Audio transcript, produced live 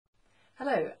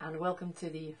Hello and welcome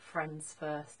to the Friends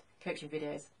First coaching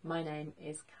videos. My name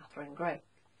is Catherine Gray.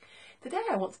 Today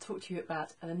I want to talk to you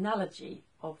about an analogy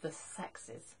of the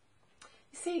sexes.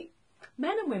 You see,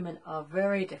 men and women are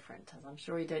very different, as I'm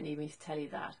sure you don't need me to tell you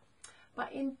that.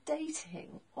 But in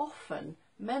dating, often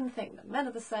men think that men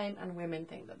are the same and women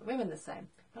think that the women are the same.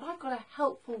 But I've got a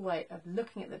helpful way of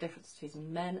looking at the difference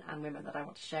between men and women that I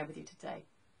want to share with you today.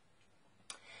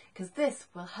 Because this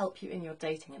will help you in your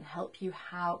dating and help you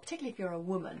how, particularly if you're a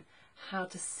woman, how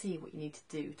to see what you need to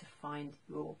do to find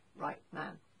your right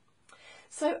man.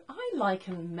 So I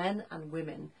liken men and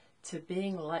women to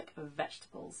being like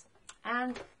vegetables.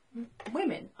 And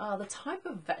women are the type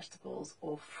of vegetables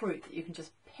or fruit that you can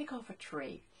just pick off a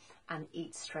tree and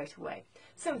eat straight away.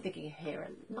 So I'm thinking here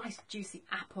a nice juicy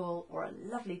apple or a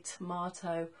lovely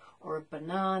tomato or a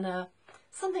banana,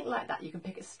 something like that. You can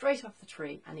pick it straight off the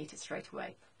tree and eat it straight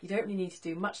away. You don't really need to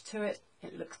do much to it.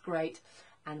 It looks great,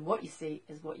 and what you see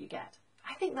is what you get.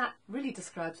 I think that really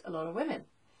describes a lot of women,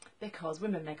 because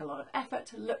women make a lot of effort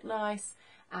to look nice,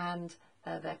 and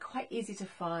they're quite easy to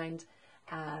find,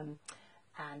 and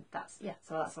so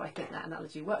that's why I think that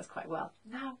analogy works quite well.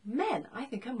 Now, men, I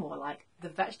think, are more like the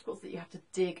vegetables that you have to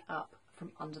dig up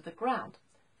from under the ground.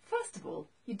 First of all,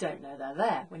 you don't know they're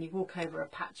there. When you walk over a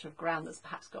patch of ground that's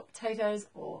perhaps got potatoes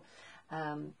or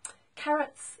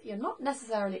carrots, you're not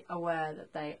necessarily aware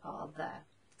that they are there.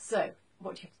 So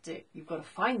what do you have to do? You've got to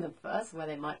find them first, where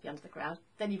they might be under the ground.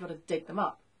 Then you've got to dig them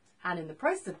up. And in the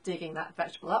process of digging that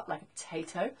vegetable up, like a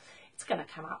potato, it's going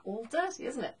to come out all dirty,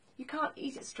 isn't it? You can't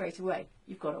eat it straight away.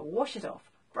 You've got to wash it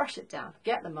off, brush it down,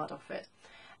 get the mud off it,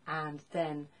 and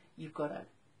then you've got to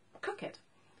cook it.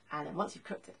 And then once you've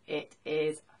cooked it, it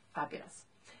is fabulous.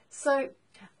 So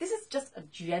this is just a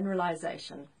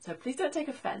generalization, so please don't take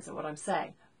offense at what I'm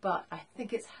saying, but I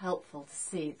think it's helpful to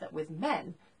see that with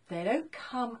men, they don't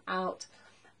come out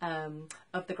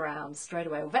of the ground straight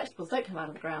away, or vegetables don't come out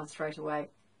of the ground straight away.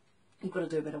 You've got to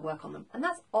do a bit of work on them, and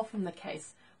that's often the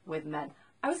case with men.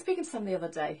 I was speaking to someone the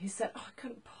other day who said, "Oh, I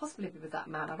couldn't possibly be with that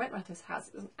man. I went round to his house,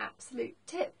 it was an absolute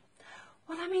tip."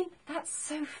 Well, I mean, that's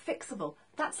so fixable.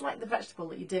 That's like the vegetable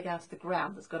that you dig out of the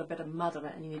ground that's got a bit of mud on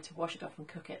it and you need to wash it off and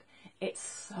cook it. It's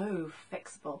so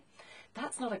fixable.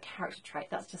 That's not a character trait,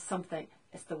 that's just something,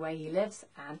 it's the way he lives.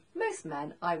 And most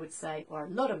men, I would say, or a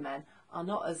lot of men, are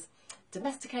not as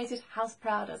domesticated, house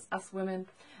proud as us women,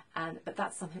 but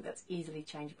that's something that's easily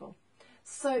changeable.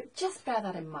 So just bear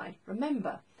that in mind.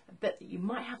 Remember a bit that you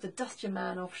might have to dust your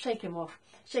man off, shake him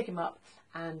up,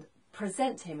 and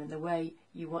present him in the way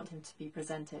you want him to be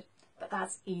presented. But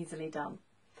that's easily done.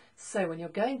 So when you're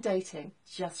going dating,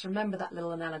 just remember that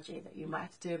little analogy that you might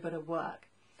have to do a bit of work.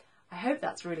 I hope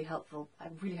that's really helpful. I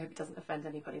really hope it doesn't offend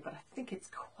anybody, but I think it's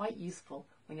quite useful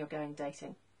when you're going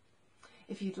dating.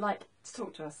 If you'd like to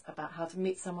talk to us about how to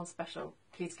meet someone special,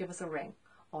 please give us a ring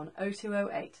on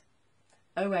 0208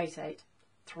 088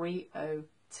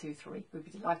 3023. We'd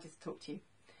be delighted to talk to you.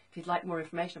 If you'd like more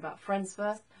information about Friends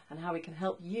First and how we can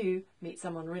help you meet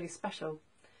someone really special,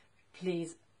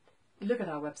 please look at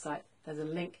our website. There's a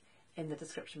link in the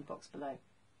description box below.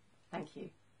 Thank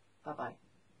you. Bye-bye.